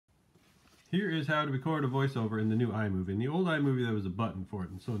Here is how to record a voiceover in the new iMovie. In the old iMovie, there was a button for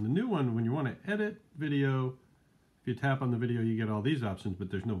it. And so in the new one, when you want to edit video, if you tap on the video, you get all these options,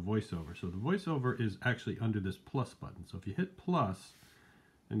 but there's no voiceover. So the voiceover is actually under this plus button. So if you hit plus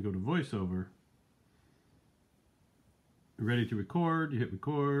and go to voiceover, you're ready to record, you hit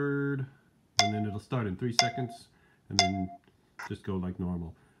record, and then it'll start in 3 seconds, and then just go like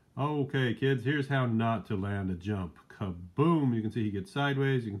normal. Okay, kids, here's how not to land a jump. Kaboom! You can see he gets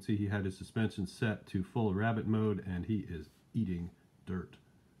sideways. You can see he had his suspension set to full rabbit mode, and he is eating dirt.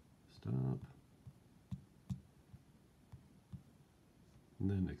 Stop. And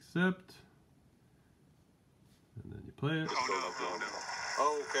then accept. And then you play it.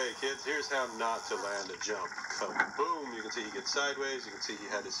 Okay, kids, here's how not to land a jump. Kaboom! You can see he gets sideways. You can see he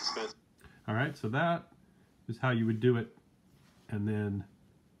had his suspension. Alright, so that is how you would do it. And then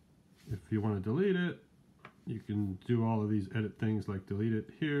if you want to delete it, you can do all of these edit things like delete it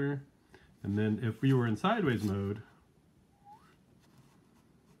here. And then if we were in sideways mode,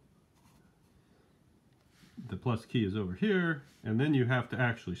 the plus key is over here, and then you have to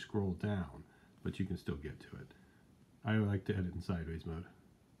actually scroll down, but you can still get to it. I like to edit in sideways mode.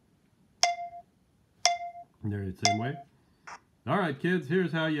 And there, the same way. Alright, kids,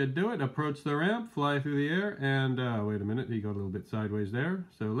 here's how you do it. Approach the ramp, fly through the air, and wait a minute, he got a little bit sideways there.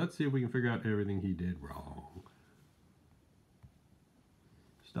 So let's see if we can figure out everything he did wrong.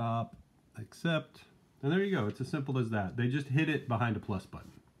 Stop, accept, and there you go. It's as simple as that. They just hit it behind a plus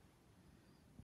button.